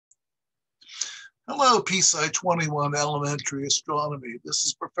Hello, PSci 21 Elementary Astronomy. This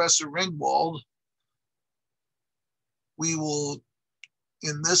is Professor Ringwald. We will,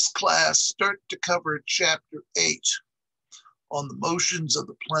 in this class, start to cover Chapter 8 on the motions of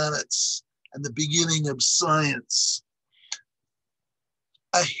the planets and the beginning of science,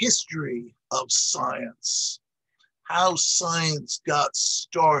 a history of science, how science got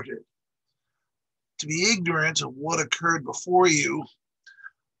started. To be ignorant of what occurred before you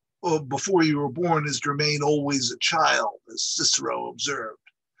were born is to remain always a child, as Cicero observed.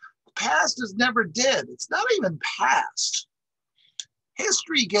 The past is never dead. It's not even past.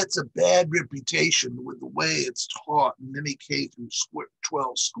 History gets a bad reputation with the way it's taught in many K through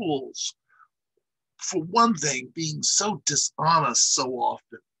 12 schools. For one thing, being so dishonest so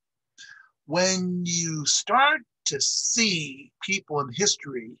often. When you start to see people in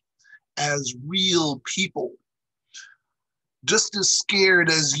history as real people, just as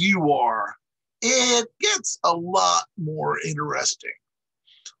scared as you are, it gets a lot more interesting.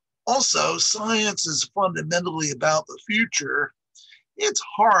 Also, science is fundamentally about the future. It's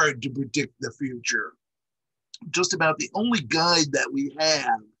hard to predict the future. Just about the only guide that we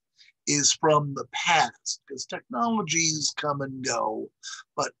have is from the past, because technologies come and go,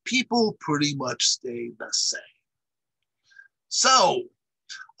 but people pretty much stay the same. So,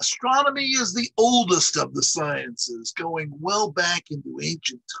 astronomy is the oldest of the sciences, going well back into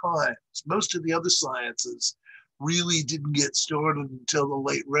ancient times. Most of the other sciences really didn't get started until the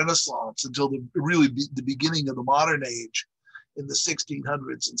late Renaissance, until the beginning of the modern age in the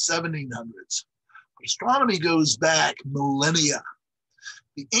 1600s and 1700s. But astronomy goes back millennia.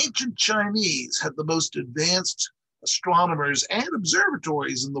 The ancient Chinese had the most advanced astronomers and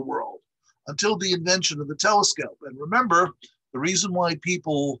observatories in the world until the invention of the telescope. And remember, the reason why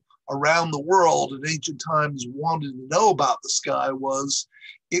people around the world in ancient times wanted to know about the sky was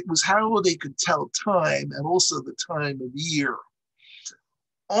it was how they could tell time and also the time of year.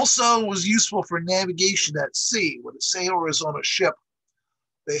 Also, it was useful for navigation at sea. When a sailor is on a ship,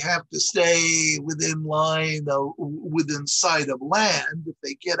 they have to stay within sight of land. If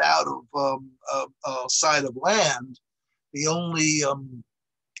they get out of sight of land, the only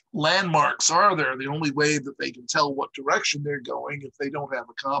landmarks are there. The only way that they can tell what direction they're going if they don't have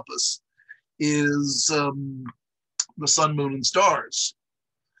a compass is the sun, moon, and stars.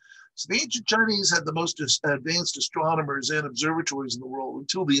 So the ancient Chinese had the most advanced astronomers and observatories in the world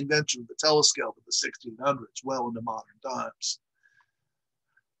until the invention of the telescope in the 1600s, well into modern times.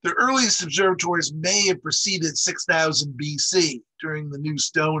 The earliest observatories may have preceded 6000 BC during the New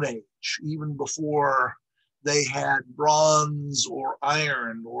Stone Age, even before they had bronze or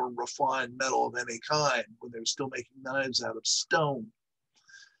iron or refined metal of any kind, when they were still making knives out of stone.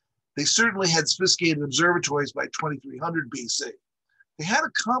 They certainly had sophisticated observatories by 2300 BC. They had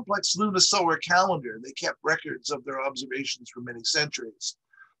a complex lunisolar calendar. They kept records of their observations for many centuries.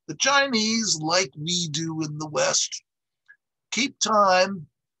 The Chinese, like we do in the West, keep time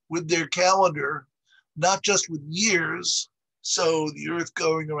with their calendar, not just with years, so the Earth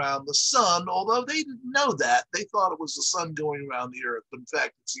going around the sun, although they didn't know that. They thought it was the sun going around the Earth, but in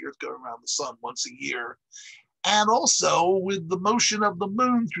fact, it's the Earth going around the sun once a year. And also with the motion of the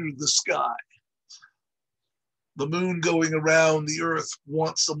moon through the sky. The moon going around the Earth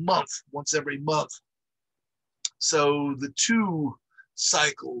once every month. So the two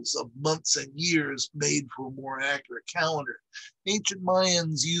cycles of months and years made for a more accurate calendar. Ancient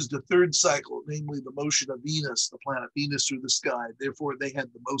Mayans used a third cycle, namely the motion of Venus, the planet Venus through the sky. Therefore, they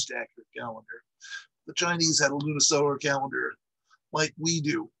had the most accurate calendar. The Chinese had a lunisolar calendar like we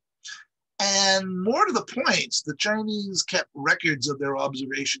do. And more to the point, the Chinese kept records of their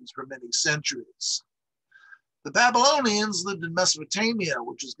observations for many centuries. The Babylonians lived in Mesopotamia,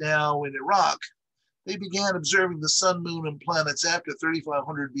 which is now in Iraq. They began observing the sun, moon, and planets after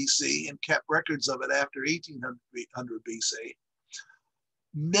 3500 BC and kept records of it after 1800 BC.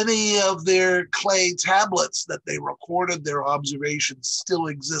 Many of their clay tablets that they recorded their observations still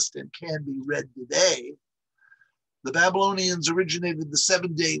exist and can be read today. The Babylonians originated the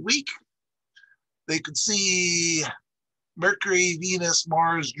 7-day week. They could see Mercury, Venus,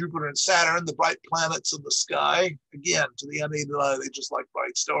 Mars, Jupiter, and Saturn, the bright planets in the sky. Again, to the unaided eye, they just like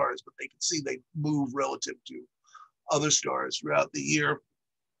bright stars, but they can see they move relative to other stars throughout the year.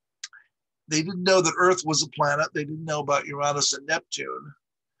 They didn't know that Earth was a planet. They didn't know about Uranus and Neptune.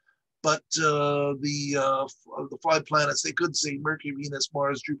 But the 5 planets they could see, Mercury, Venus,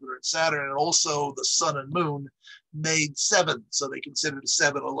 Mars, Jupiter, and Saturn, and also the sun and moon, made 7. So they considered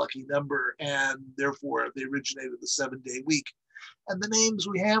 7 a lucky number, and therefore they originated the 7-day week. And the names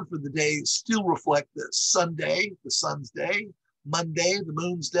we have for the days still reflect this. Sunday, the sun's day. Monday, the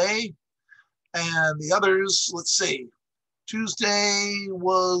moon's day. And the others, let's see, Tuesday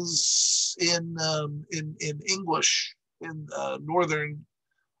was in English, in Northern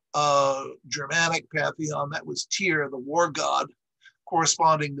Germanic pantheon. That was Tyr, the war god,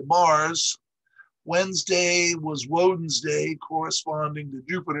 corresponding to Mars. Wednesday was Woden's day, corresponding to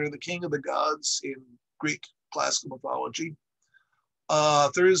Jupiter, the king of the gods in Greek classical mythology.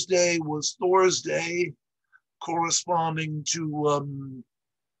 Thursday was Thor's day, corresponding to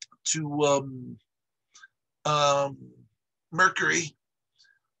Mercury.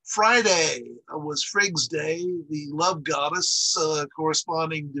 Friday was Frigg's day, the love goddess,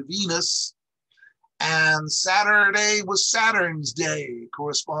 corresponding to Venus. And Saturday was Saturn's day,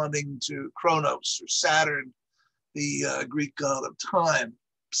 corresponding to Kronos, or Saturn, the Greek god of time.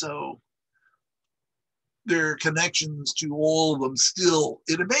 So there are connections to all of them still.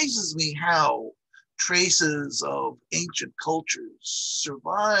 It amazes me how traces of ancient cultures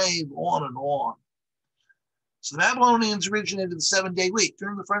survive on and on. So the Babylonians originated the 7-day week.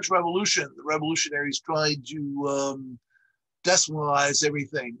 During the French Revolution, the revolutionaries tried to decimalize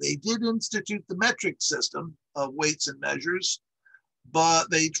everything. They did institute the metric system of weights and measures, but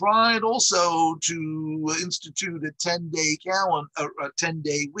they tried also to institute a 10-day calendar, a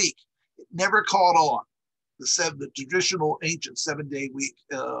 10-day week. It never caught on. The traditional ancient 7-day week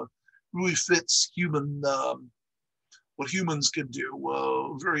really fits what humans can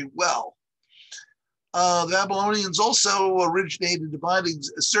do very well. The Babylonians also originated dividing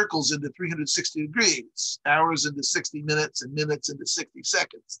circles into 360 degrees, hours into 60 minutes, and minutes into 60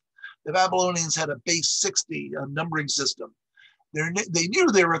 seconds. The Babylonians had a base 60 numbering system. They knew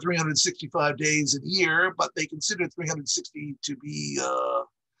there were 365 days in a year, but they considered 360 to be a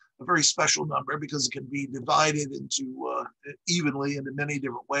very special number because it can be divided into evenly into many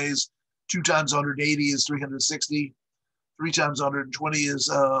different ways. 2 times 180 is 360. 3 times 120 is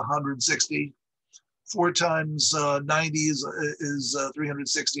 160. 4 times 90 is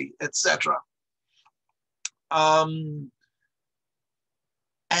 360, etc. And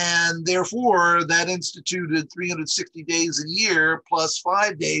therefore, that instituted 360 days a year plus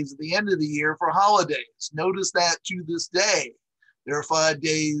 5 days at the end of the year for holidays. Notice that to this day, there are 5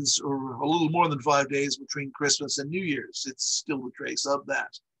 days, or a little more than 5 days, between Christmas and New Year's. It's still a trace of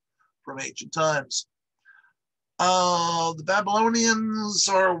that from ancient times. The Babylonians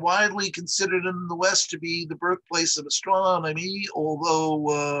are widely considered in the West to be the birthplace of astronomy,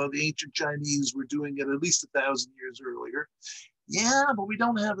 although the ancient Chinese were doing it at least 1,000 years earlier. Yeah, but we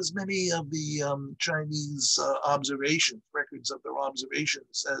don't have as many of the Chinese records of their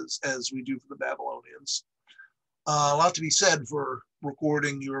observations as we do for the Babylonians. A lot to be said for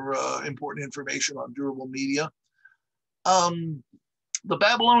recording your important information on durable media. The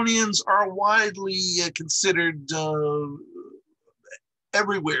Babylonians are widely considered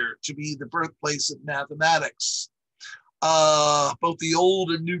everywhere to be the birthplace of mathematics. Both the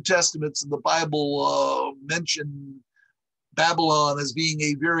Old and New Testaments in the Bible mention Babylon as being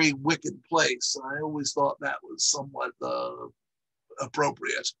a very wicked place. I always thought that was somewhat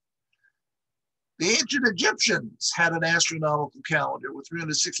appropriate. The ancient Egyptians had an astronomical calendar with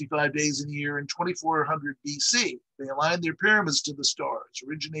 365 days in a year in 2400 BC. They aligned their pyramids to the stars,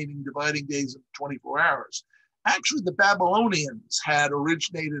 originating dividing days into 24 hours. Actually, the Babylonians had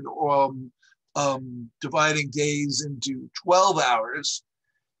originated dividing days into 12 hours.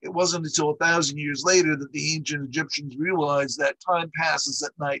 It wasn't until 1,000 years later that the ancient Egyptians realized that time passes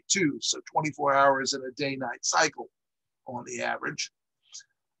at night too, so 24 hours in a day-night cycle on the average.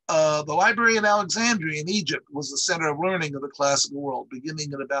 The Library of Alexandria in Egypt was the center of learning of the classical world,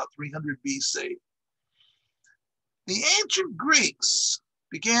 beginning in about 300 BC. The ancient Greeks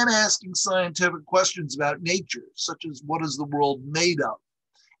began asking scientific questions about nature, such as what is the world made of,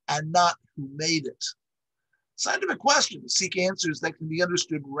 and not who made it. Scientific questions seek answers that can be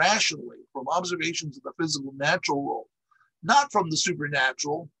understood rationally from observations of the physical natural world, not from the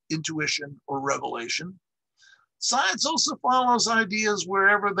supernatural, intuition, or revelation. Science also follows ideas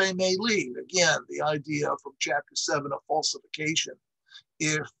wherever they may lead. Again, the idea from chapter 7 of falsification.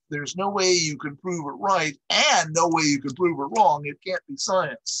 If there's no way you can prove it right and no way you can prove it wrong, it can't be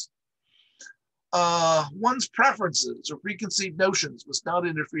science. One's preferences or preconceived notions must not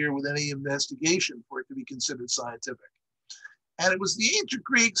interfere with any investigation for it to be considered scientific. And it was the ancient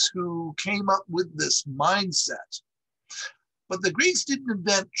Greeks who came up with this mindset. But the Greeks didn't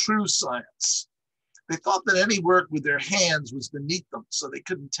invent true science. They thought that any work with their hands was beneath them, so they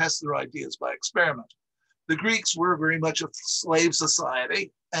couldn't test their ideas by experiment. The Greeks were very much a slave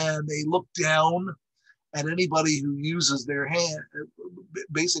society, and they looked down at anybody who uses their hand,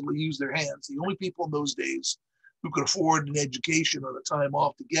 basically use their hands. The only people in those days who could afford an education or the time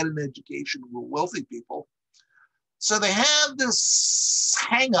off to get an education were wealthy people. So they had this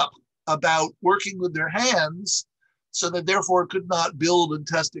hang up about working with their hands, so that therefore could not build and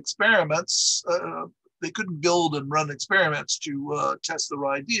test experiments. They couldn't build and run experiments to test their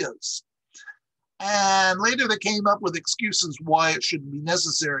ideas. And later they came up with excuses why it shouldn't be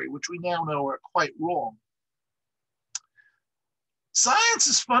necessary, which we now know are quite wrong. Science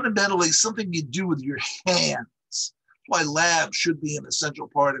is fundamentally something you do with your hands. That's why labs should be an essential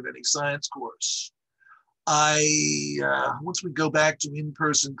part of any science course. Once we go back to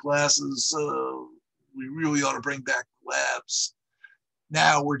in-person classes, we really ought to bring back labs.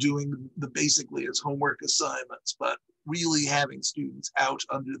 Now we're doing the basically as homework assignments, but really having students out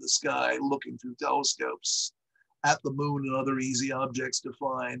under the sky looking through telescopes at the moon and other easy objects to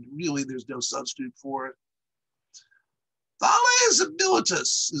find, really there's no substitute for it. Thales of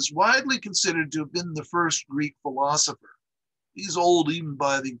Miletus is widely considered to have been the first Greek philosopher. He's old even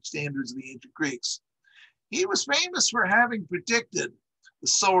by the standards of the ancient Greeks. He was famous for having predicted the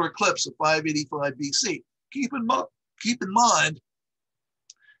solar eclipse of 585 BC. Keep in mind,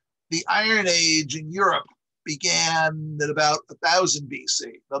 the Iron Age in Europe began at about 1000 BC.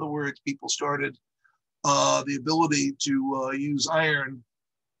 In other words, people started the ability to use iron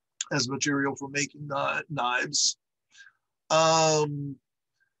as material for making knives.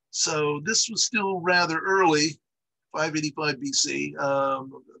 So this was still rather early, 585 BC.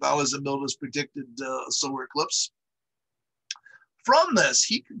 Thales of Miletus predicted a solar eclipse. From this,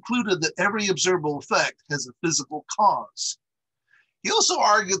 he concluded that every observable effect has a physical cause. He also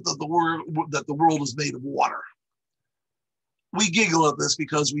argued that the world is made of water. We giggle at this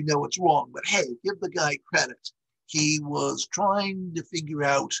because we know it's wrong, but hey, give the guy credit. He was trying to figure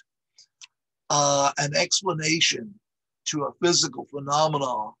out an explanation to a physical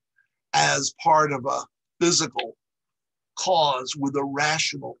phenomenon as part of a physical cause with a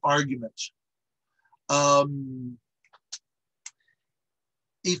rational argument.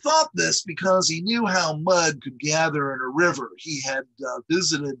 He thought this because he knew how mud could gather in a river. He had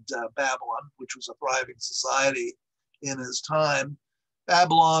visited Babylon, which was a thriving society in his time.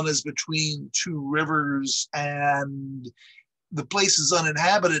 Babylon is between two rivers, and the place is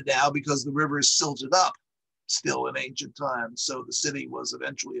uninhabited now because the river is silted up still in ancient times. So the city was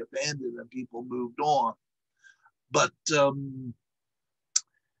eventually abandoned and people moved on. But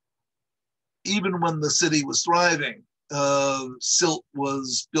even when the city was thriving, silt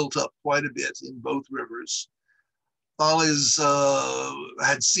was built up quite a bit in both rivers. Thales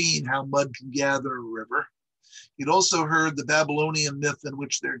had seen how mud can gather a river. He'd also heard the Babylonian myth in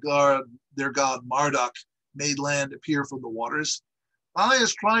which their god Marduk made land appear from the waters.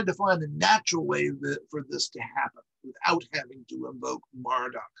 Thales tried to find a natural way for this to happen without having to invoke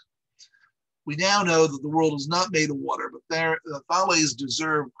Marduk. We now know that the world is not made of water, but Thales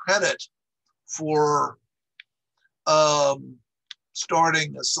deserved credit for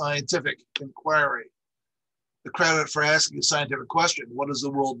starting a scientific inquiry. The credit for asking a scientific question, what is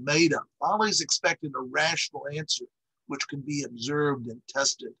the world made of? Thales expected a rational answer, which can be observed and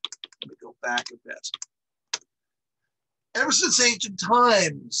tested. Let me go back a bit. Ever since ancient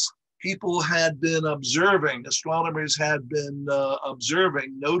times, people had been observing, astronomers had been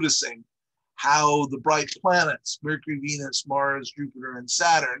noticing how the bright planets, Mercury, Venus, Mars, Jupiter, and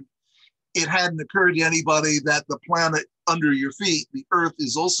Saturn, it hadn't occurred to anybody that the planet under your feet, the Earth,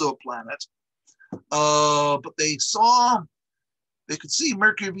 is also a planet. But they could see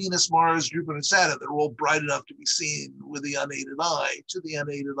Mercury, Venus, Mars, Jupiter, and Saturn. They're all bright enough to be seen with the unaided eye. To the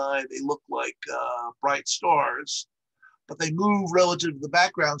unaided eye, they look like bright stars, but they move relative to the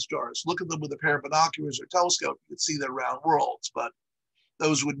background stars. Look at them with a pair of binoculars or telescope, you could see their round worlds, but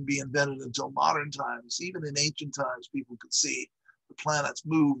those wouldn't be invented until modern times. Even in ancient times, people could see the planets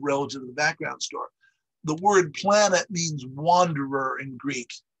move relative to the background star. The word planet means wanderer in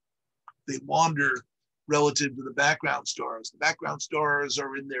Greek. They wander relative to the background stars. The background stars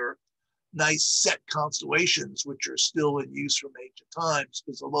are in their nice set constellations, which are still in use from ancient times,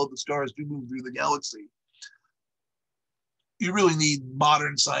 because although the stars do move through the galaxy, you really need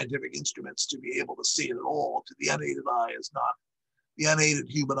modern scientific instruments to be able to see it at all. To the unaided eye is not, the unaided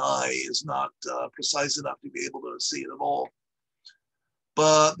human eye is not precise enough to be able to see it at all.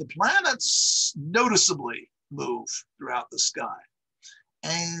 But the planets noticeably move throughout the sky.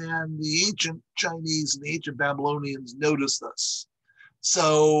 And the ancient Chinese and the ancient Babylonians noticed this.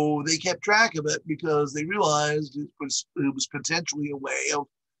 So they kept track of it because they realized it was potentially a way of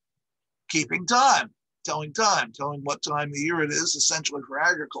keeping time, telling what time of the year it is, essentially for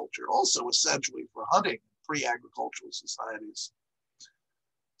agriculture, also essentially for hunting, pre-agricultural societies.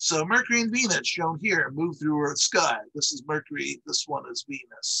 So Mercury and Venus shown here move through Earth's sky. This is Mercury, this one is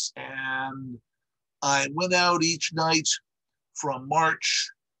Venus. And I went out each night from March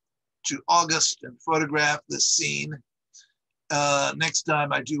to August and photographed this scene. Next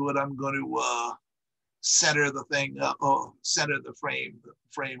time I do it, I'm going to center the thing, center the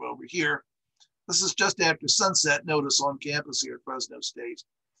frame over here. This is just after sunset, notice on campus here at Fresno State.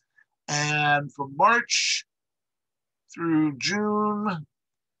 And from March through June,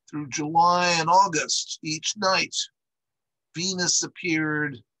 through July and August, each night, Venus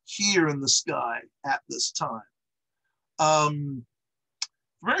appeared here in the sky at this time.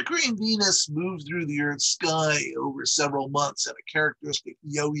 Mercury and Venus moved through the Earth's sky over several months in a characteristic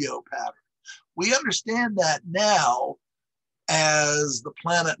yo-yo pattern. We understand that now as the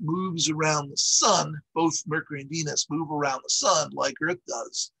planet moves around the sun. Both Mercury and Venus move around the sun like Earth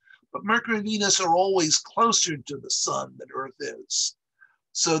does, but Mercury and Venus are always closer to the sun than Earth is.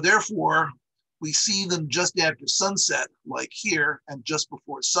 So therefore, we see them just after sunset, like here, and just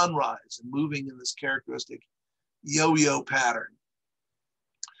before sunrise, and moving in this characteristic yo-yo pattern.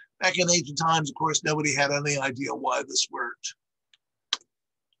 Back in ancient times, of course, nobody had any idea why this worked.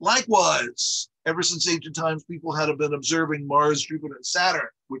 Likewise, ever since ancient times, people had been observing Mars, Jupiter, and Saturn,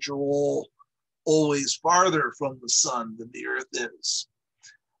 which are all always farther from the sun than the Earth is.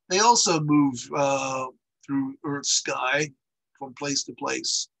 They also move through Earth's sky from place to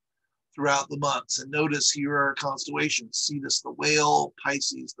place throughout the months. And notice here are constellations: Cetus the whale,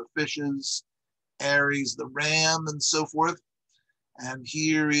 Pisces the fishes, Aries the ram, and so forth. And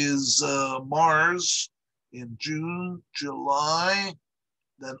here is Mars in June, July,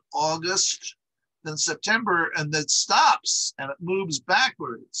 then August, then September, and then stops and it moves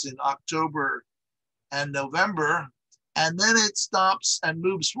backwards in October and November. And then it stops and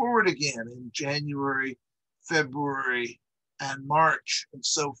moves forward again in January, February, and March, and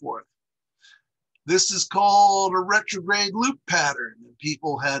so forth. This is called a retrograde loop pattern, and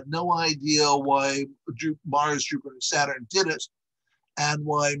people had no idea why Mars, Jupiter, and Saturn did it, and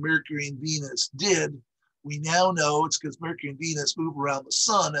why Mercury and Venus did. We now know it's because Mercury and Venus move around the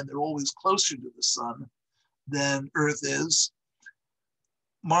sun, and they're always closer to the sun than Earth is.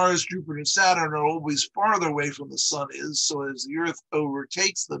 Mars, Jupiter, and Saturn are always farther away from the sun is, so as the Earth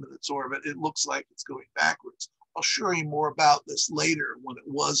overtakes them in its orbit, it looks like it's going backwards. I'll show you more about this later when it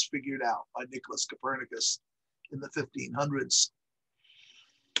was figured out by Nicholas Copernicus in the 1500s.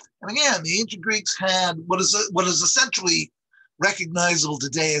 And again, the ancient Greeks had what is essentially recognizable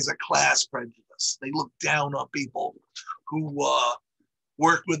today as a class prejudice. They looked down on people who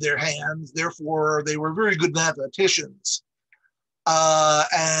worked with their hands. Therefore, they were very good mathematicians.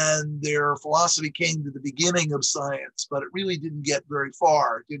 And their philosophy came to the beginning of science, but it really didn't get very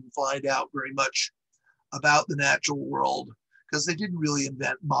far. It didn't find out very much about the natural world because they didn't really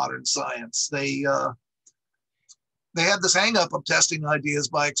invent modern science. They had this hang up of testing ideas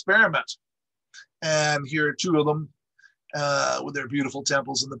by experiment. And here are two of them with their beautiful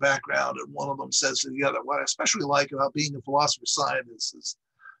temples in the background. And one of them says to the other, what I especially like about being a philosopher scientist is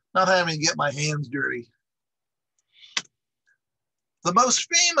not having to get my hands dirty. The most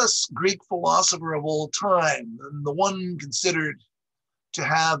famous Greek philosopher of all time, and the one considered to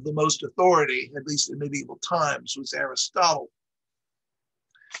have the most authority, at least in medieval times, was Aristotle.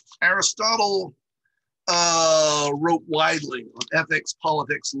 Aristotle wrote widely on ethics,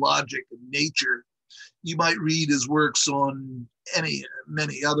 politics, logic, and nature. You might read his works on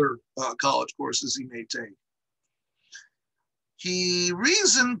many other college courses he may take. He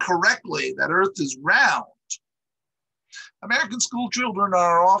reasoned correctly that Earth is round. American school children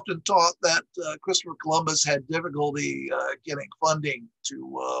are often taught that Christopher Columbus had difficulty getting funding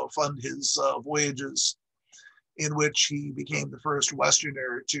to fund his voyages, in which he became the first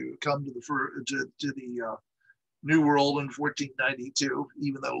Westerner to come to the New World in 1492,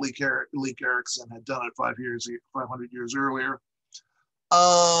 even though Lee Erickson had done it 500 years earlier.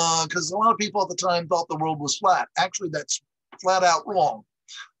 Because a lot of people at the time thought the world was flat. Actually, that's flat out wrong.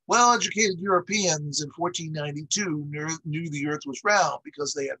 Well-educated Europeans in 1492 knew the Earth was round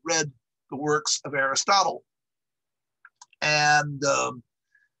because they had read the works of Aristotle. And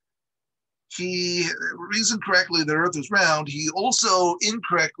he reasoned correctly that Earth is round. He also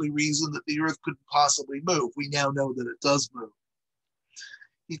incorrectly reasoned that the Earth couldn't possibly move. We now know that it does move.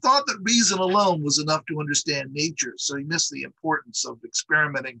 He thought that reason alone was enough to understand nature, so he missed the importance of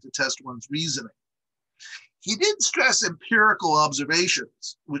experimenting to test one's reasoning. He did stress empirical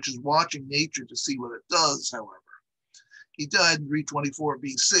observations, which is watching nature to see what it does, however. He died in 324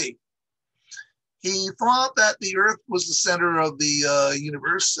 BC. He thought that the Earth was the center of the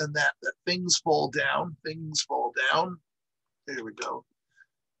universe and that things fall down. There we go.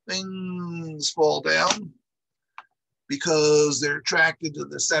 things fall down because they're attracted to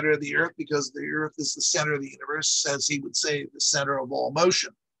the center of the earth, because the earth is the center of the universe, as he would say, the center of all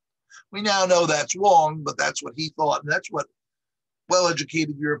motion. We now know that's wrong, but that's what he thought, and that's what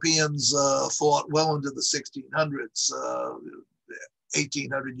well-educated Europeans thought well into the 1600s,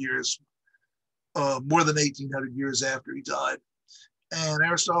 1800 years, more than 1800 years after he died. And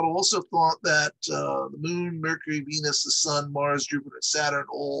Aristotle also thought that the moon, Mercury, Venus, the sun, Mars, Jupiter, Saturn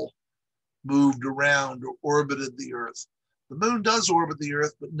all moved around or orbited the earth. The moon does orbit the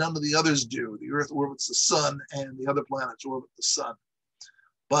earth, but none of the others do. The earth orbits the sun and the other planets orbit the sun.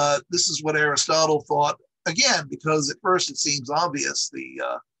 But this is what Aristotle thought, again, because at first it seems obvious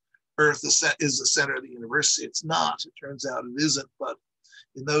the earth is the center of the universe. It's not. It turns out it isn't. But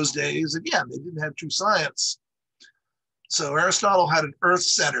in those days, again, they didn't have true science. So Aristotle had an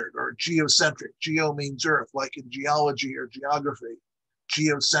earth-centered or geocentric. Geo means earth, like in geology or geography.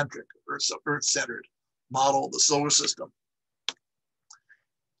 Geocentric, earth-centered model of the solar system.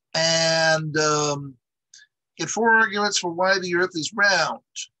 And he had four arguments for why the earth is round.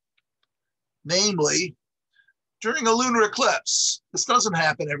 Namely, during a lunar eclipse, this doesn't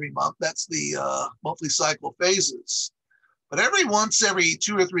happen every month. That's the monthly cycle phases. But every 2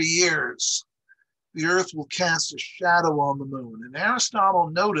 or 3 years, the earth will cast a shadow on the moon. And Aristotle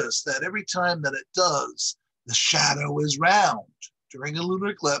noticed that every time that it does, the shadow is round. During a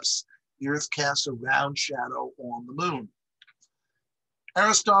lunar eclipse, the earth casts a round shadow on the moon.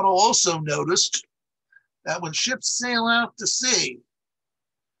 Aristotle also noticed that when ships sail out to sea,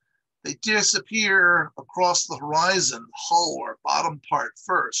 they disappear across the horizon, hull or bottom part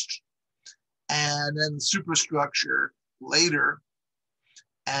first, and then superstructure later,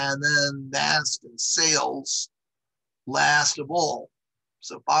 and then mast and sails last of all.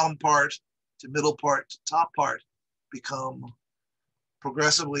 So bottom part to middle part to top part become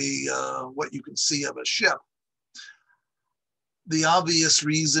progressively what you can see of a ship. The obvious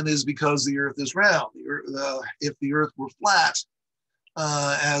reason is because the earth is round. If the earth were flat,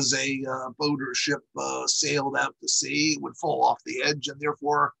 as a boat or ship sailed out to sea, it would fall off the edge and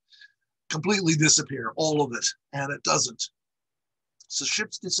therefore completely disappear, all of it, and it doesn't. So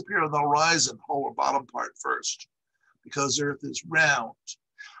ships disappear on the horizon, hull or bottom part first, because the earth is round.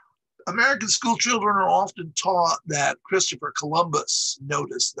 American school children are often taught that Christopher Columbus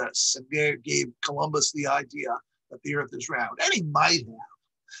noticed this and gave Columbus the idea that the earth is round. And he might have,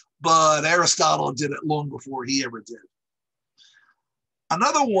 but Aristotle did it long before he ever did.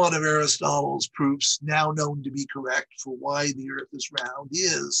 Another one of Aristotle's proofs, now known to be correct for why the earth is round,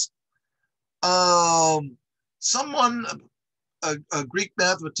 is a Greek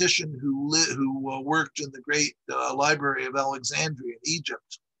mathematician who worked in the great library of Alexandria in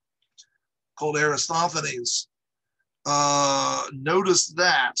Egypt, called Aristophanes, noticed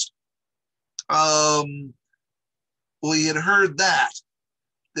that, he had heard that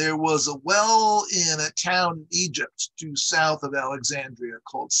there was a well in a town in Egypt due south of Alexandria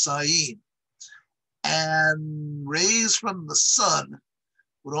called Syene, and rays from the sun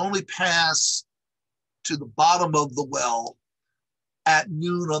would only pass to the bottom of the well at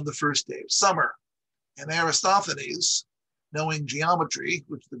noon on the first day of summer. And Aristophanes, knowing geometry,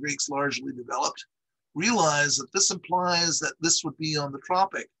 which the Greeks largely developed, realized that this implies that this would be on the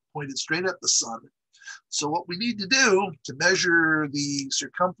tropic, pointed straight at the sun. So what we need to do to measure the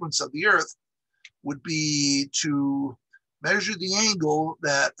circumference of the earth would be to measure the angle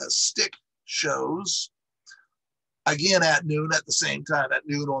that a stick shows, again at noon, at the same time, at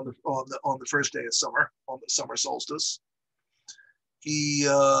noon on the first day of summer, on the summer solstice. He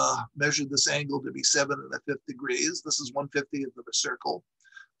measured this angle to be 7 1/5 degrees. This is 1/50th of a circle.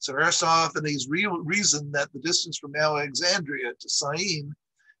 So Aristophanes reasoned that the distance from Alexandria to Syene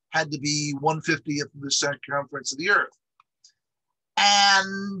had to be 1/50th of the circumference of the earth.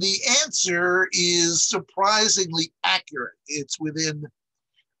 And the answer is surprisingly accurate. It's within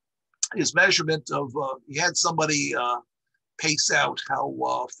his measurement of, he had somebody pace out how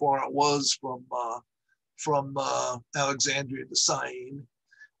far it was from Alexandria to Syene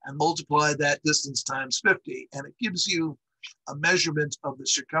and multiply that distance times 50. And it gives you a measurement of the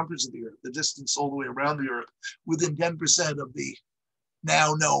circumference of the earth, the distance all the way around the earth, within 10% of the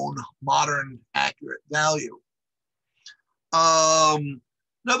now known modern accurate value.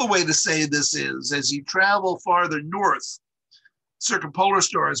 Another way to say this is, as you travel farther north, circumpolar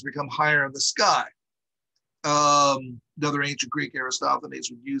stars become higher in the sky. Another ancient Greek, Aristophanes,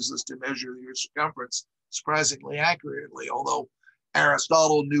 would use this to measure the Earth's circumference surprisingly accurately, although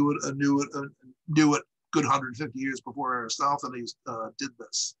Aristotle knew it good 150 years before Aristophanes did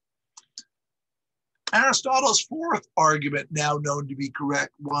this. Aristotle's fourth argument, now known to be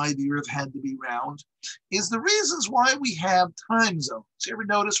correct, why the Earth had to be round, is the reasons why we have time zones. You ever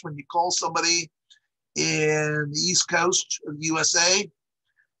notice when you call somebody in the East Coast of the USA,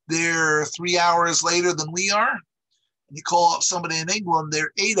 they're 3 hours later than we are? And you call up somebody in England,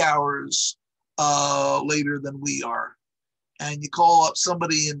 they're 8 hours later than we are. And you call up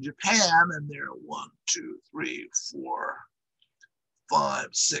somebody in Japan, and they're 1, 2, 3, 4, 5,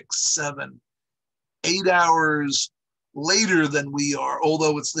 6, 7, 8 hours later than we are,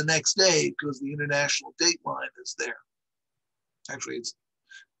 although it's the next day because the international date line is there. Actually, it's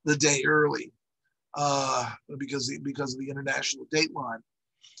the day early because of the international date line.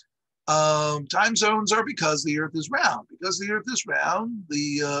 Time zones are because the Earth is round. Because the Earth is round,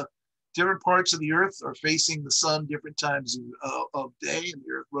 the different parts of the Earth are facing the sun different times of day, and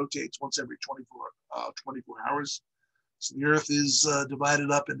the Earth rotates once every 24 hours. So the Earth is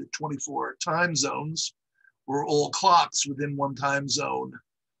divided up into 24 time zones, where all clocks within one time zone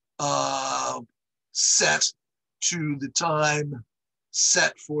set to the time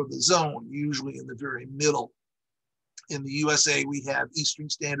set for the zone, usually in the very middle. In the USA, we have Eastern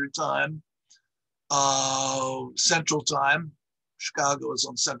Standard Time, Central Time. Chicago is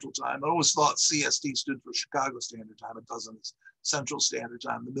on Central Time. I always thought CST stood for Chicago Standard Time. It doesn't. It's Central Standard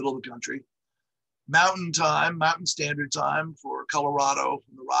Time, the middle of the country. Mountain Time, Mountain Standard Time for Colorado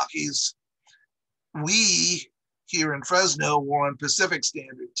and the Rockies. We here in Fresno were on Pacific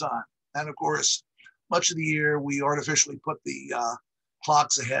Standard Time. And of course, much of the year we artificially put the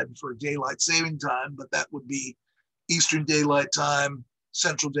clocks ahead for daylight saving time, but that would be Eastern Daylight Time,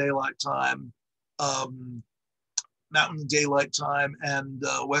 Central Daylight Time, Mountain Daylight Time, and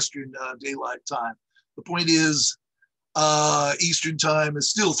Western Daylight Time. The point is, Eastern Time is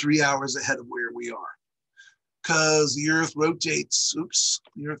still 3 hours ahead of where we are because the Earth rotates.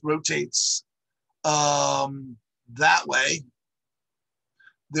 The Earth rotates that way.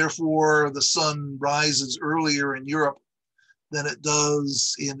 Therefore, the sun rises earlier in Europe than it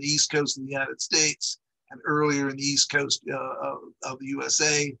does in the East Coast of the United States, and earlier in the East Coast of the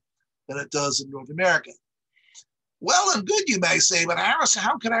USA than it does in North America. Well and good, you may say, but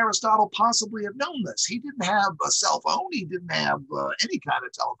how could Aristotle possibly have known this? He didn't have a cell phone. He didn't have any kind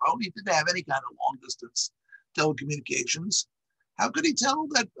of telephone. He didn't have any kind of long distance telecommunications. How could he tell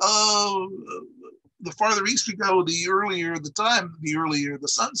that the farther east we go, the earlier the time, the earlier the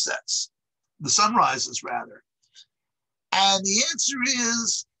sun sets, the sun rises rather? And the answer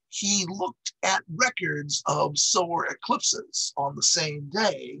is he looked at records of solar eclipses on the same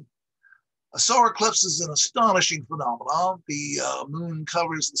day. A solar eclipse is an astonishing phenomenon. The moon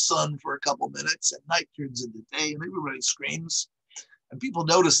covers the sun for a couple minutes, and night turns into day, and everybody screams. And people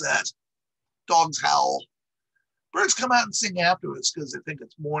notice that. Dogs howl. Birds come out and sing afterwards because they think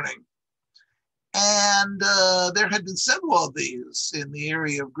it's morning. And there had been several of these in the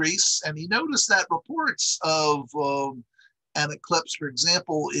area of Greece, and he noticed that reports of an eclipse, for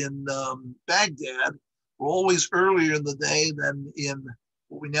example, in Baghdad, were always earlier in the day than in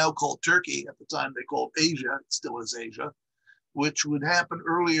what we now call Turkey. At the time they called Asia, it still is Asia, which would happen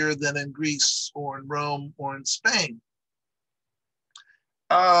earlier than in Greece or in Rome or in Spain.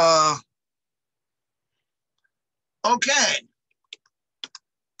 Okay.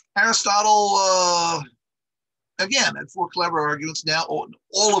 Aristotle, again, had four clever arguments now,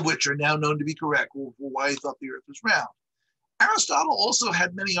 all of which are now known to be correct for why he thought the Earth was round. Aristotle also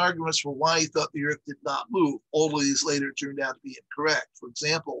had many arguments for why he thought the Earth did not move. All of these later turned out to be incorrect. For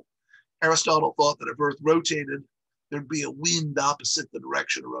example, Aristotle thought that if Earth rotated, there'd be a wind opposite the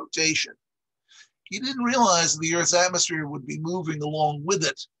direction of rotation. He didn't realize that the Earth's atmosphere would be moving along with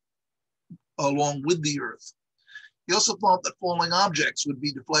it, along with the Earth. He also thought that falling objects would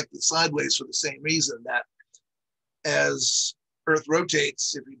be deflected sideways for the same reason, that as Earth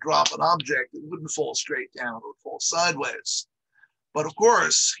rotates, if you drop an object, it wouldn't fall straight down, it would fall sideways. But of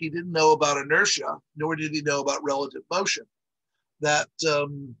course, he didn't know about inertia, nor did he know about relative motion. That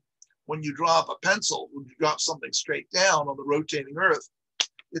when you drop a pencil, when you drop something straight down on the rotating Earth,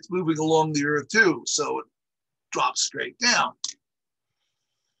 it's moving along the Earth too, so it drops straight down.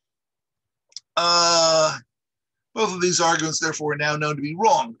 Both of these arguments, therefore, are now known to be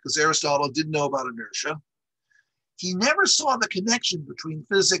wrong because Aristotle didn't know about inertia. He never saw the connection between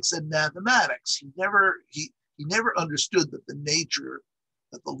physics and mathematics. He never understood that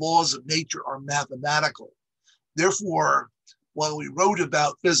the laws of nature are mathematical. Therefore, while he wrote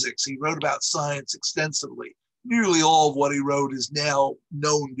about physics, he wrote about science extensively. Nearly all of what he wrote is now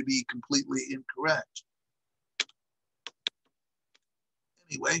known to be completely incorrect.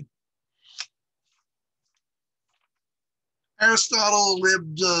 Anyway, Aristotle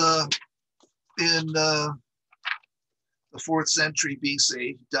lived in the 4th century BC.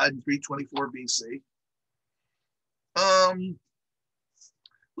 He died in 324 BC. A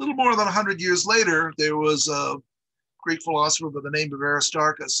little more than 100 years later, there was a Greek philosopher by the name of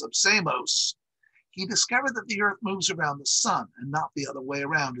Aristarchus of Samos. He discovered that the Earth moves around the sun and not the other way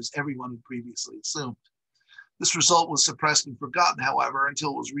around, as everyone had previously assumed. This result was suppressed and forgotten, however,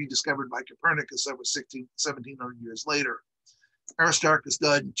 until it was rediscovered by Copernicus over 1700 years later. Aristarchus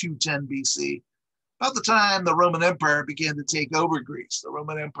died in 210 BC, about the time the Roman Empire began to take over Greece. The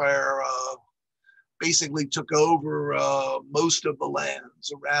Roman Empire basically took over most of the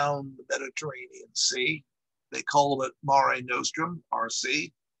lands around the Mediterranean Sea. They called it Mare Nostrum,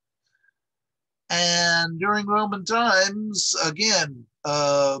 RC. And during Roman times, again,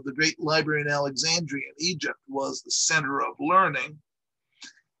 the great library in Alexandria in Egypt was the center of learning.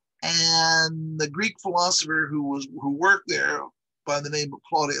 And the Greek philosopher who worked there by the name of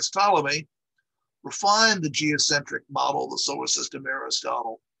Claudius Ptolemy refined the geocentric model of the solar system,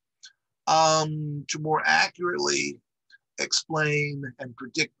 Aristotle, to more accurately explain and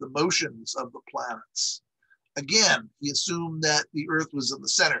predict the motions of the planets. Again, he assumed that the Earth was in the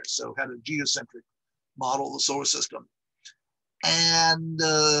center, so had a geocentric model of the solar system. And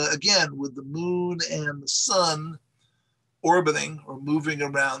again, with the moon and the sun orbiting or moving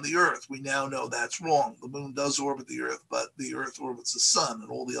around the Earth, we now know that's wrong. The moon does orbit the Earth, but the Earth orbits the sun, and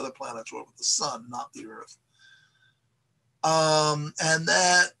all the other planets orbit the sun, not the Earth. And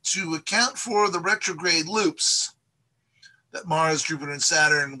that to account for the retrograde loops that Mars, Jupiter, and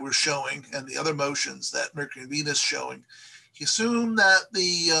Saturn were showing, and the other motions that Mercury and Venus showing, he assumed that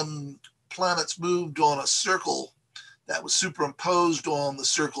the planets moved on a circle that was superimposed on the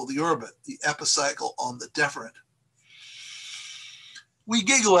circle of the orbit, the epicycle on the deferent. We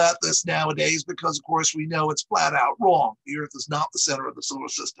giggle at this nowadays because, of course, we know it's flat out wrong. The Earth is not the center of the solar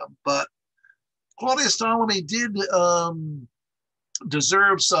system, but Claudius Ptolemy did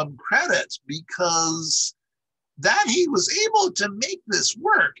deserve some credit because that he was able to make this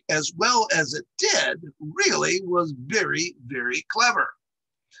work as well as it did really was very, very clever.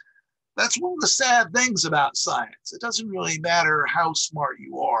 That's one of the sad things about science. It doesn't really matter how smart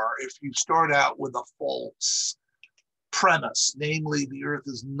you are if you start out with a false premise, namely the Earth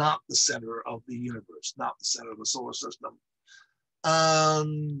is not the center of the universe, not the center of the solar system.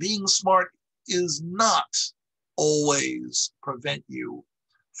 Being smart is not always prevent you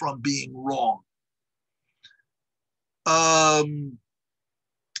from being wrong.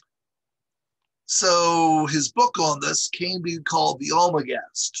 So his book on this came to be called The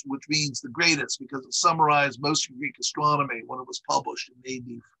Almagest, which means the greatest, because it summarized most of Greek astronomy when it was published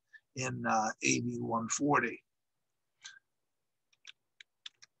in AD 140.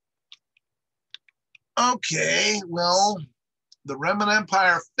 Okay, well, the Roman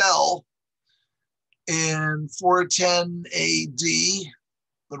Empire fell in 410 AD.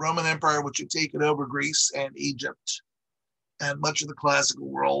 The Roman Empire, which had taken over Greece and Egypt and much of the classical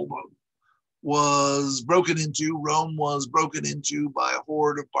world, was broken into. Rome was broken into by a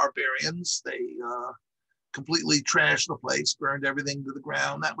horde of barbarians. They completely trashed the place, burned everything to the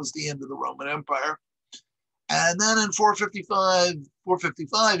ground. That was the end of the Roman Empire. And then in 455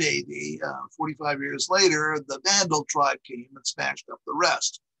 AD, 45 years later, the Vandal tribe came and smashed up the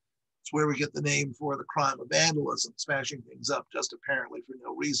rest. It's where we get the name for the crime of vandalism, smashing things up just apparently for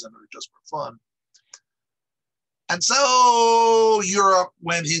no reason or just for fun. And so Europe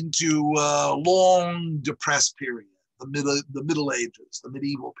went into a long depressed period, the Middle Ages, the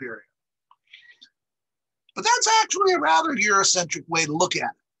medieval period. But that's actually a rather Eurocentric way to look at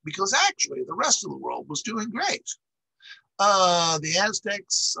it, because actually the rest of the world was doing great. The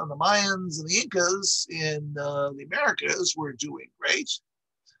Aztecs and the Mayans and the Incas in the Americas were doing great.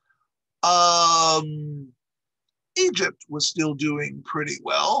 Egypt was still doing pretty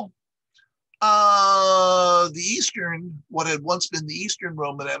well. The Eastern, what had once been the Eastern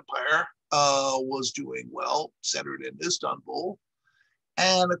Roman Empire, was doing well, centered in Istanbul.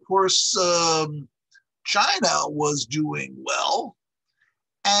 And of course, China was doing well.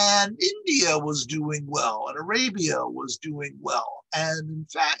 And India was doing well, and Arabia was doing well. And in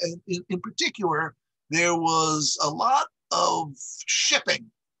fact, in particular, there was a lot of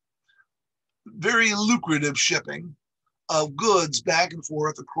shipping, very lucrative shipping of goods back and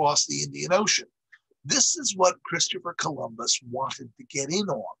forth across the Indian Ocean. This is what Christopher Columbus wanted to get in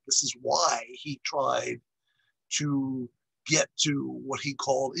on. This is why he tried to get to what he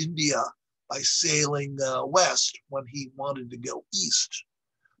called India by sailing west when he wanted to go east,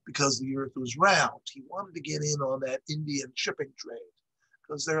 because the earth was round. He wanted to get in on that Indian shipping trade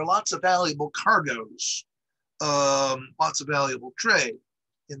because there are lots of valuable cargoes, lots of valuable trade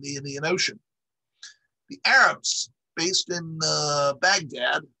in the Indian Ocean. The Arabs, based in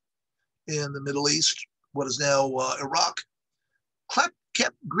Baghdad in the Middle East, what is now Iraq,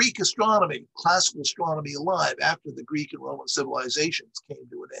 kept Greek astronomy, classical astronomy alive after the Greek and Roman civilizations came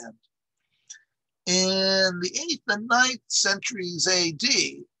to an end. In the 8th and 9th centuries AD,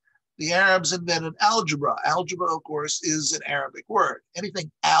 the Arabs invented algebra. Algebra, of course, is an Arabic word.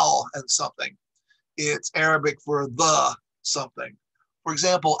 Anything al and something, it's Arabic for the something. For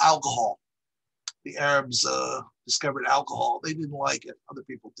example, alcohol. The Arabs discovered alcohol. They didn't like it. Other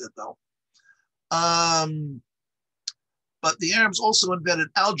people did, though. But the Arabs also invented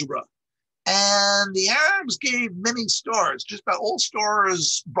algebra. And the Arabs gave many stars, just about all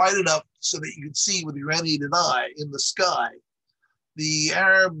stars bright enough so that you could see with your unaided eye in the sky. The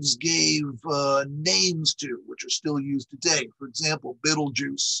Arabs gave names to, which are still used today. For example,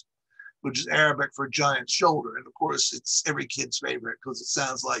 Betelgeuse, which is Arabic for giant shoulder. And of course, it's every kid's favorite because it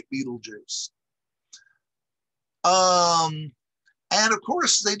sounds like Beetlejuice. And of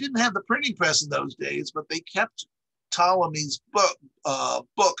course, they didn't have the printing press in those days, but they kept Ptolemy's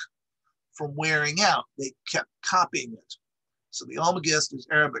book from wearing out. They kept copying it. So the Almagest is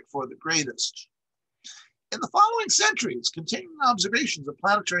Arabic for the greatest. In the following centuries, continuing observations of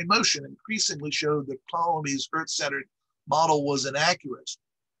planetary motion increasingly showed that Ptolemy's Earth-centered model was inaccurate.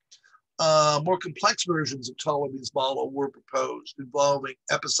 More complex versions of Ptolemy's model were proposed, involving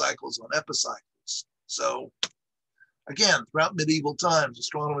epicycles on epicycles. So, again, throughout medieval times,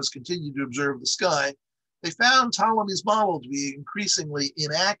 astronomers continued to observe the sky. They found Ptolemy's model to be increasingly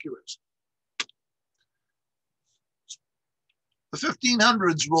inaccurate. The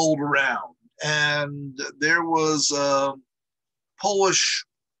 1500s rolled around, and there was a Polish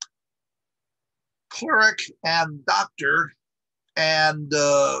cleric and doctor, and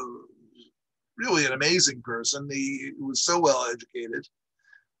really an amazing person. He was so well educated.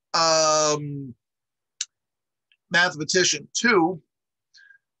 Mathematician too.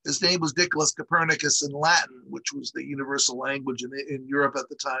 His name was Nicholas Copernicus in Latin, which was the universal language in Europe at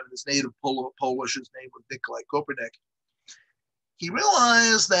the time. His native Polish, his name was Nikolai Kopernik. He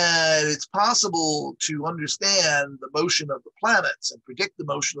realized that it's possible to understand the motion of the planets and predict the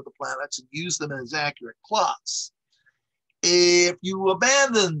motion of the planets and use them as accurate clocks if you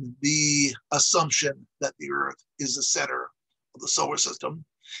abandon the assumption that the Earth is the center of the solar system.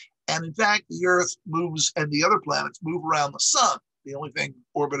 And in fact, the Earth moves and the other planets move around the sun. The only thing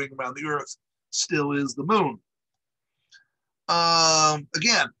orbiting around the Earth still is the moon.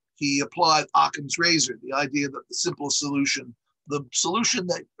 Again, he applied Occam's razor, the idea that the simplest solution, the solution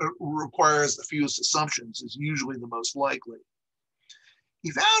that requires the fewest assumptions, is usually the most likely.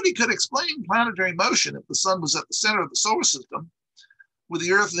 He found he could explain planetary motion if the sun was at the center of the solar system, with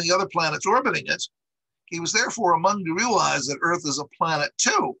the Earth and the other planets orbiting it. He was therefore among to realize that Earth is a planet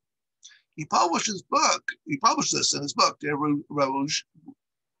too. He published this in his book, De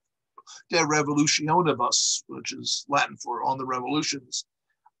Revolutionibus, which is Latin for On the Revolutions,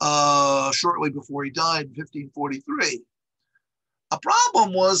 shortly before he died in 1543. A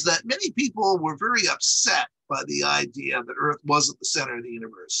problem was that many people were very upset by the idea that Earth wasn't the center of the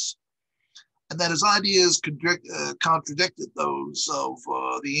universe, and that his ideas contradicted those of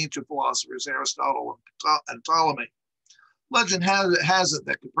the ancient philosophers Aristotle and Ptolemy. Legend has it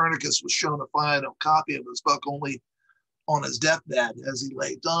that Copernicus was shown a final copy of his book only on his deathbed as he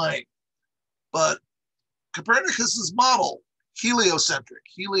lay dying. But Copernicus's model, heliocentric,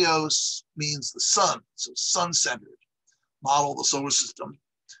 helios means the sun, so sun-centered model of the solar system,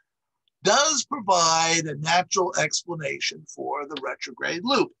 does provide a natural explanation for the retrograde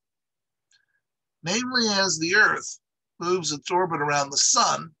loop. Namely, as the Earth moves its orbit around the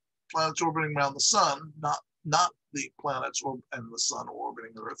sun, planets orbiting around the sun, not the planets and the sun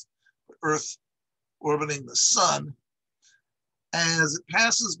orbiting Earth, but Earth orbiting the sun, as it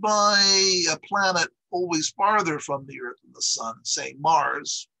passes by a planet always farther from the Earth and the sun, say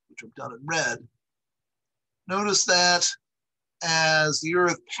Mars, which I've done in red. Notice that as the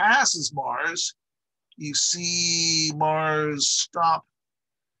Earth passes Mars, you see Mars stop,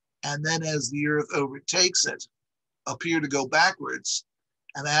 and then as the Earth overtakes it, appear to go backwards,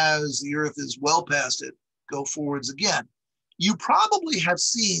 and as the Earth is well past it, go forwards again. You probably have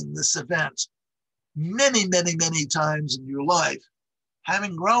seen this event many, many, many times in your life,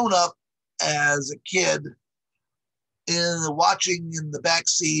 having grown up as a kid watching in the back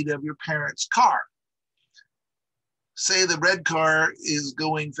seat of your parents' car. Say the red car is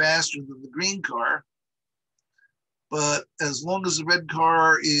going faster than the green car, but as long as the red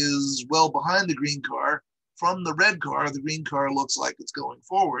car is well behind the green car, from the red car, the green car looks like it's going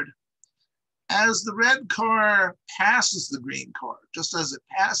forward. As the red car passes the green car, just as it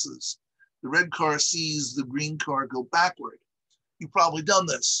passes, The red car sees the green car go backward. You've probably done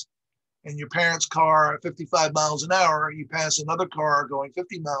this. In your parents' car at 55 miles an hour, you pass another car going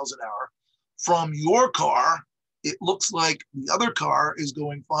 50 miles an hour. From your car, it looks like the other car is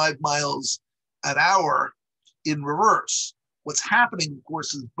going 5 miles an hour in reverse. What's happening, of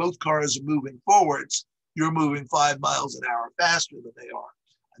course, is both cars are moving forwards. You're moving 5 miles an hour faster than they are.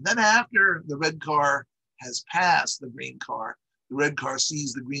 And then after the red car has passed the green car, the red car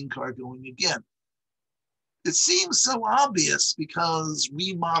sees the green car going again. It seems so obvious because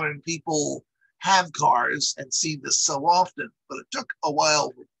we modern people have cars and see this so often, but it took a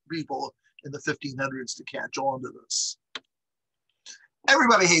while for people in the 1500s to catch on to this.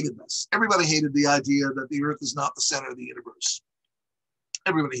 Everybody hated this. Everybody hated the idea that the Earth is not the center of the universe.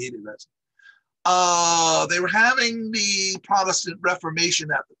 Everybody hated this. They were having the Protestant Reformation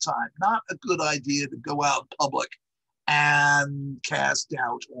at the time. Not a good idea to go out in public and cast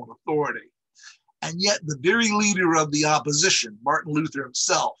doubt on authority. And yet the very leader of the opposition, Martin Luther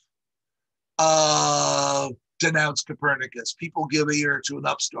himself, denounced Copernicus. People give ear to an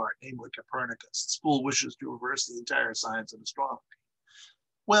upstart, namely Copernicus. The school wishes to reverse the entire science of astronomy.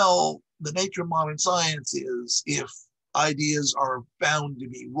 Well, the nature of modern science is if ideas are found to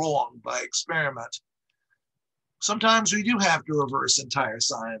be wrong by experiment, sometimes we do have to reverse entire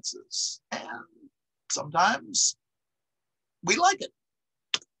sciences. And sometimes we like it.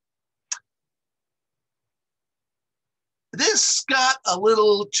 This got a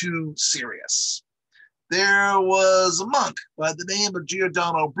little too serious. There was a monk by the name of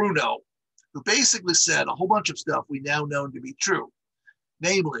Giordano Bruno who basically said a whole bunch of stuff we now know to be true.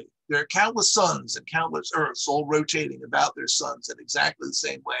 Namely, there are countless suns and countless Earths all rotating about their suns in exactly the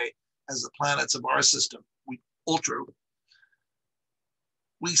same way as the planets of our system. All true.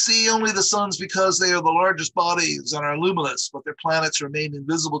 We see only the suns because they are the largest bodies and are luminous, but their planets remain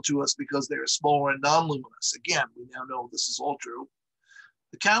invisible to us because they are smaller and non-luminous. Again, we now know this is all true.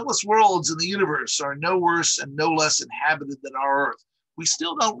 The countless worlds in the universe are no worse and no less inhabited than our Earth. We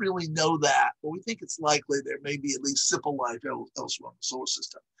still don't really know that, but we think it's likely there may be at least simple life elsewhere in the solar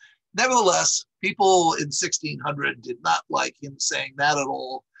system. Nevertheless, people in 1600 did not like him saying that at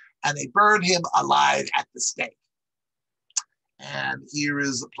all, and they burned him alive at the stake. And here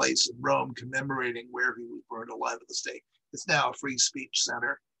is a place in Rome commemorating where he was burned alive at the stake. It's now a free speech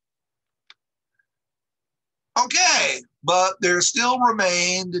center. Okay, but there still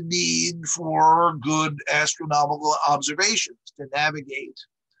remained a need for good astronomical observations to navigate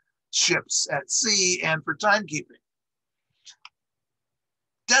ships at sea and for timekeeping.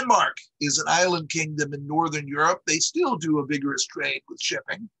 Denmark is an island kingdom in Northern Europe. They still do a vigorous trade with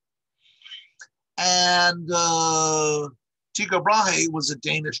shipping. And Tycho Brahe was a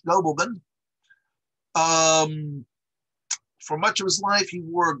Danish nobleman. For much of his life, he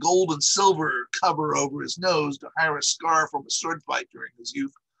wore a gold and silver cover over his nose to hide a scar from a sword fight during his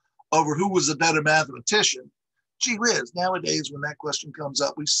youth over who was a better mathematician. Gee whiz, nowadays when that question comes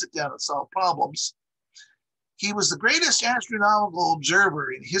up, we sit down and solve problems. He was the greatest astronomical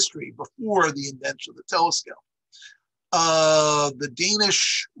observer in history before the invention of the telescope. The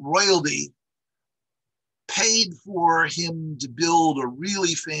Danish royalty paid for him to build a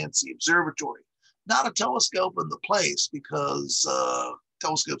really fancy observatory. Not a telescope in the place because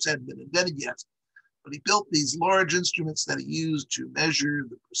telescopes hadn't been invented yet, but he built these large instruments that he used to measure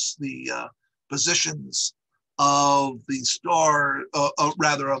the positions of the star, of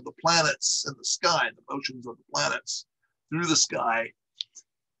the planets in the sky, the motions of the planets through the sky.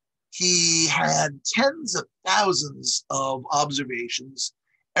 He had tens of thousands of observations,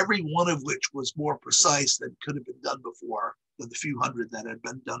 every one of which was more precise than could have been done before, than the few hundred that had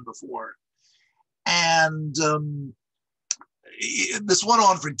been done before. And this went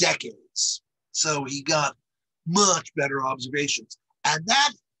on for decades. So he got much better observations. And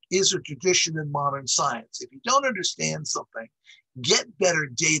that is a tradition in modern science. If you don't understand something, get better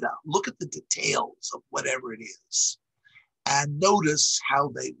data. Look at the details of whatever it is and notice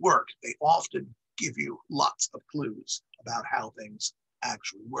how they work. They often give you lots of clues about how things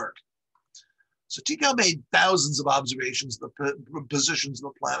actually work. So Tycho made thousands of observations of the positions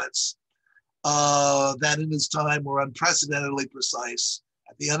of the planets that in his time were unprecedentedly precise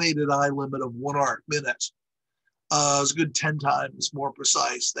at the unaided eye limit of 1 arc minute. It was a good 10 times more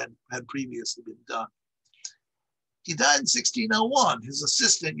precise than had previously been done. He died in 1601. His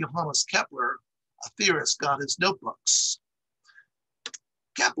assistant, Johannes Kepler, a theorist, got his notebooks.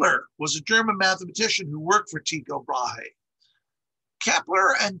 Kepler was a German mathematician who worked for Tycho Brahe.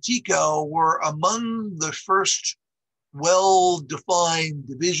 Kepler and Tycho were among the first well-defined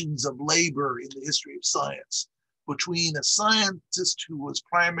divisions of labor in the history of science, between a scientist who was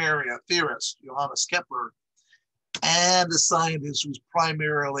primarily a theorist, Johannes Kepler, and a scientist who was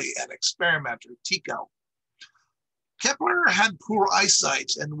primarily an experimenter, Tycho. Kepler had poor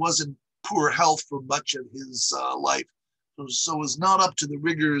eyesight and was in poor health for much of his life, so was not up to the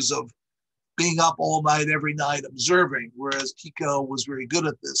rigors of being up all night, every night observing, whereas Tycho was very good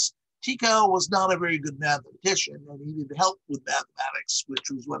at this. Tycho was not a very good mathematician, and he needed help with mathematics, which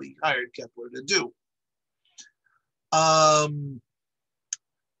was what he hired Kepler to do.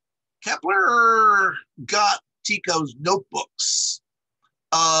 Kepler got Tycho's notebooks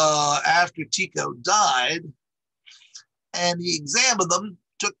after Tycho died, and he examined them.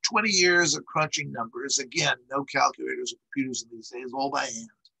 Took 20 years of crunching numbers. Again, no calculators or computers in these days, all by hand.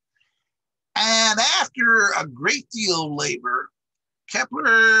 And after a great deal of labor,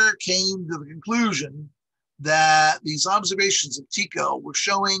 Kepler came to the conclusion that these observations of Tycho were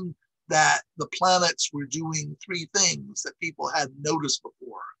showing that the planets were doing three things that people hadn't noticed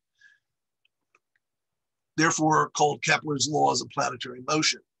before. Therefore, called Kepler's laws of planetary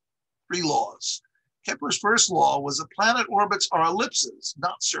motion. Three laws. Kepler's first law was that planet orbits are ellipses,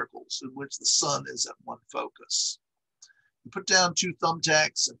 not circles, in which the sun is at one focus. You put down two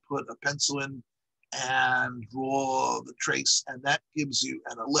thumbtacks and put a pencil in and draw the trace, and that gives you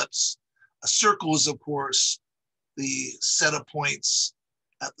an ellipse. A circle is, of course, the set of points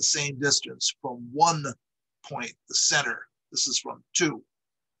at the same distance from one point, the center. This is from two.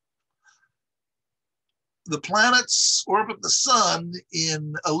 The planets orbit the sun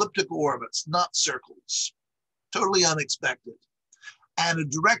in elliptical orbits, not circles. Totally unexpected. And a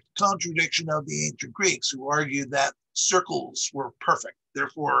direct contradiction of the ancient Greeks, who argued that circles were perfect.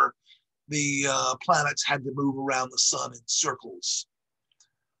 Therefore, the planets had to move around the sun in circles.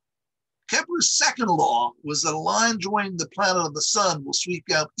 Kepler's second law was that a line joining the planet and the sun will sweep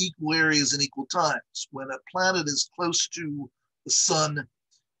out equal areas in equal times. When a planet is close to the sun,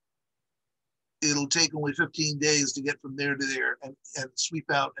 it'll take only 15 days to get from there to there and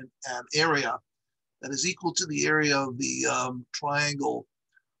sweep out an area that is equal to the area of the triangle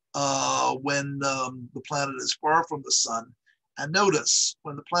when the planet is far from the sun. And notice,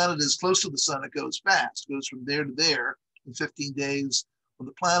 when the planet is close to the sun, it goes fast. It goes from there to there in 15 days. When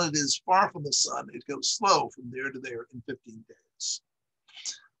the planet is far from the sun, it goes slow from there to there in 15 days.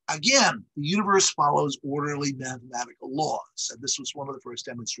 Again, the universe follows orderly mathematical laws, and this was one of the first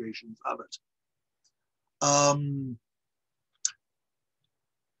demonstrations of it.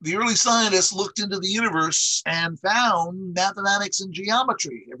 The early scientists looked into the universe and found mathematics and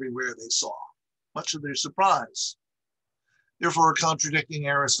geometry everywhere they saw, much to their surprise. Therefore, contradicting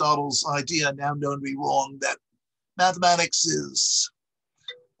Aristotle's idea, now known to be wrong, that mathematics is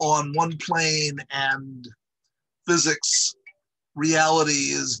on one plane and physics,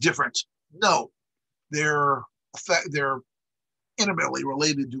 reality is different. No, they're intimately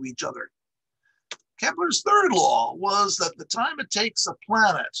related to each other. Kepler's third law was that the time it takes a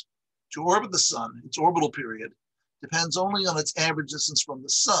planet to orbit the sun, its orbital period, depends only on its average distance from the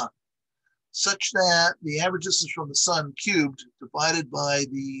sun, such that the average distance from the sun cubed divided by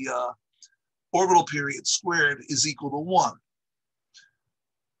the orbital period squared is equal to 1.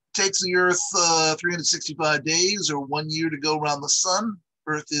 It takes the Earth 365 days or 1 year to go around the sun.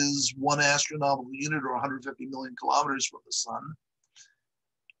 Earth is 1 astronomical unit or 150 million kilometers from the sun.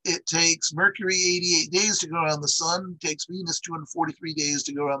 It takes Mercury 88 days to go around the sun, takes Venus 243 days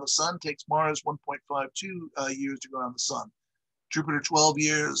to go around the sun, takes Mars 1.52 years to go around the sun. Jupiter 12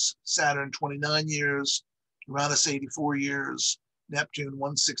 years, Saturn 29 years, Uranus 84 years, Neptune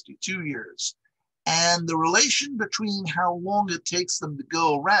 162 years. And the relation between how long it takes them to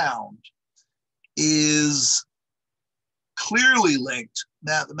go around is clearly linked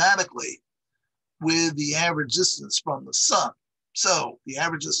mathematically with the average distance from the sun. So the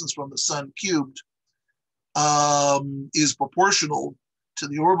average distance from the sun cubed is proportional to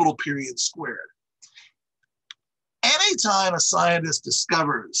the orbital period squared. Anytime a scientist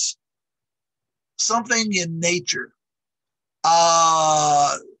discovers something in nature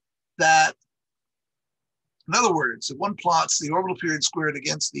that, in other words, if one plots the orbital period squared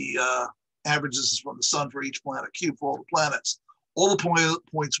against the average distance from the sun for each planet cube for all the planets, all the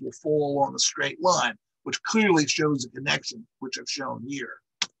points will fall along a straight line, which clearly shows a connection, which I've shown here.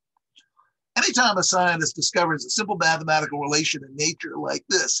 Anytime a scientist discovers a simple mathematical relation in nature like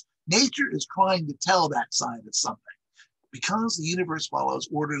this, nature is trying to tell that scientist something, because the universe follows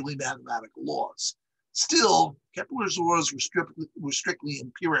orderly mathematical laws. Still, Kepler's laws were strictly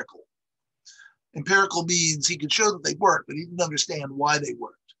empirical. Empirical means he could show that they worked, but he didn't understand why they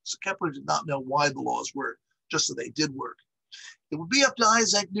worked. So Kepler did not know why the laws worked, just that they did work. It would be up to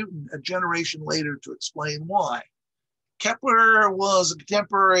Isaac Newton a generation later to explain why. Kepler was a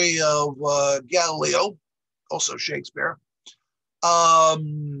contemporary of Galileo, also Shakespeare.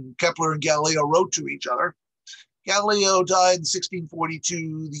 Kepler and Galileo wrote to each other. Galileo died in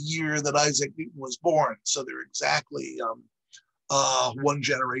 1642, the year that Isaac Newton was born. So they're exactly one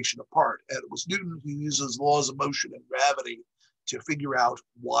generation apart. And it was Newton who uses laws of motion and gravity to figure out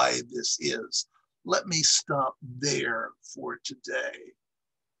why this is. Let me stop there for today.